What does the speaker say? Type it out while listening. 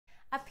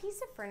A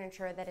piece of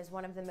furniture that is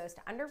one of the most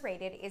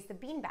underrated is the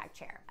beanbag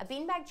chair. A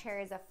beanbag chair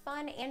is a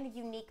fun and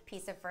unique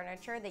piece of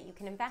furniture that you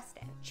can invest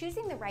in.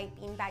 Choosing the right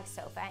beanbag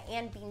sofa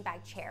and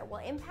beanbag chair will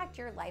impact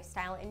your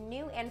lifestyle in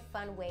new and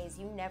fun ways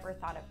you never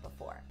thought of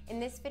before. In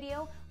this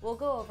video, we'll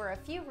go over a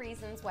few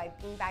reasons why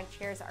beanbag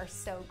chairs are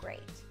so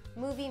great.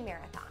 Movie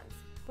marathons.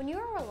 When you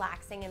are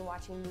relaxing and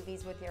watching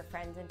movies with your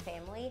friends and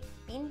family,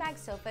 beanbag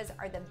sofas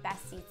are the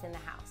best seats in the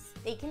house.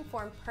 They can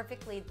form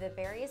perfectly the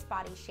various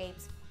body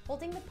shapes,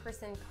 holding the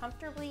person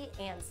comfortably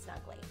and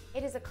snugly.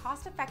 It is a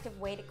cost-effective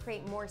way to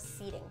create more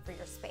seating for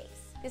your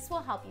space. This will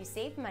help you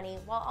save money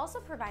while also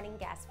providing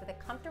guests with a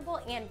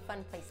comfortable and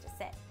fun place to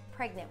sit.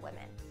 Pregnant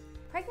women.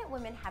 Pregnant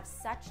women have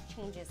such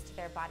changes to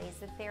their bodies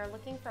that they are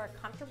looking for a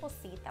comfortable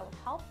seat that will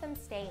help them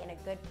stay in a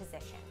good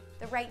position.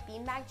 The right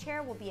beanbag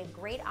chair will be a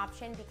great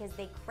option because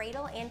they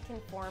cradle and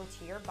conform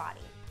to your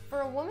body.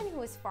 For a woman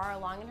who is far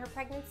along in her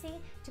pregnancy,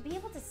 to be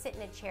able to sit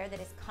in a chair that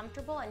is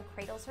comfortable and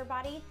cradles her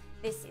body,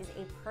 this is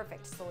a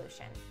perfect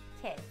solution.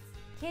 Kids.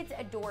 Kids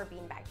adore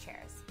beanbag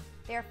chairs.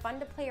 They are fun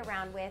to play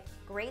around with,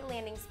 great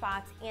landing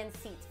spots, and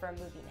seats for a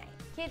movie night.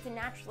 Kids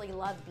naturally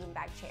love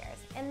beanbag chairs,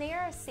 and they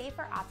are a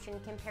safer option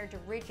compared to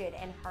rigid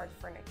and hard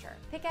furniture.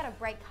 Pick out a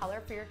bright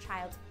color for your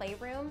child's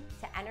playroom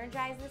to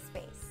energize the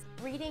space.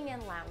 Reading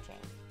and lounging.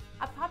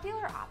 A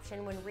popular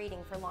option when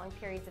reading for long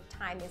periods of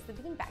time is the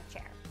beanbag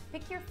chair.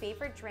 Pick your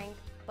favorite drink,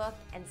 book,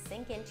 and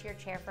sink into your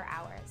chair for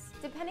hours.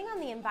 Depending on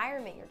the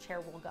environment your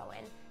chair will go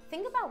in,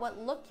 think about what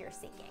look you're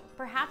seeking.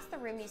 Perhaps the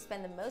room you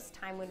spend the most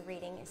time when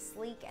reading is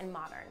sleek and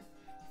modern.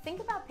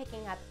 Think about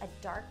picking up a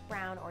dark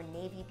brown or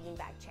navy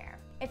beanbag chair.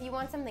 If you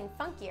want something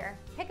funkier,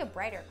 pick a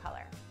brighter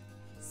color.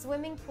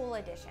 Swimming pool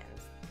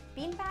additions.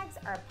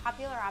 Beanbags are a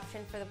popular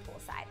option for the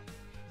poolside.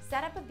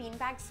 Set up a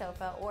beanbag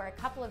sofa or a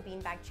couple of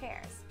beanbag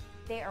chairs.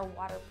 They are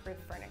waterproof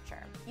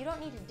furniture. You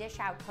don't need to dish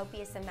out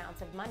copious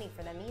amounts of money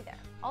for them either.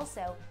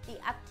 Also, the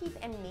upkeep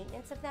and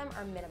maintenance of them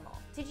are minimal.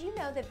 Did you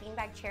know that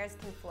beanbag chairs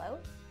can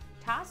float?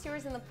 Toss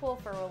yours in the pool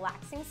for a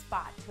relaxing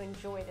spot to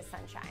enjoy the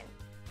sunshine.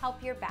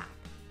 Help your back.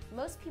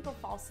 Most people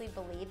falsely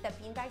believe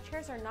that beanbag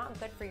chairs are not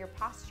good for your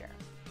posture.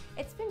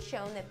 It's been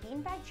shown that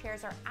beanbag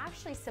chairs are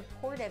actually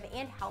supportive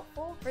and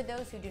helpful for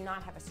those who do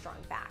not have a strong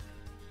back.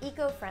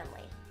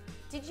 Eco-friendly.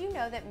 Did you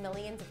know that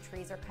millions of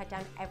trees are cut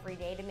down every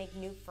day to make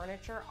new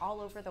furniture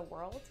all over the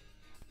world?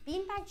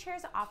 Beanbag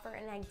chairs offer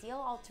an ideal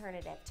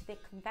alternative to the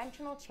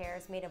conventional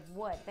chairs made of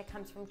wood that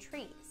comes from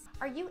trees.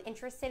 Are you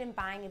interested in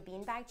buying a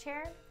beanbag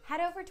chair?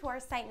 Head over to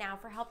our site now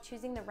for help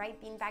choosing the right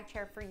beanbag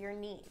chair for your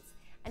needs.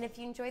 And if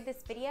you enjoyed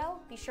this video,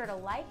 be sure to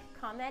like,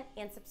 comment,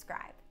 and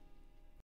subscribe.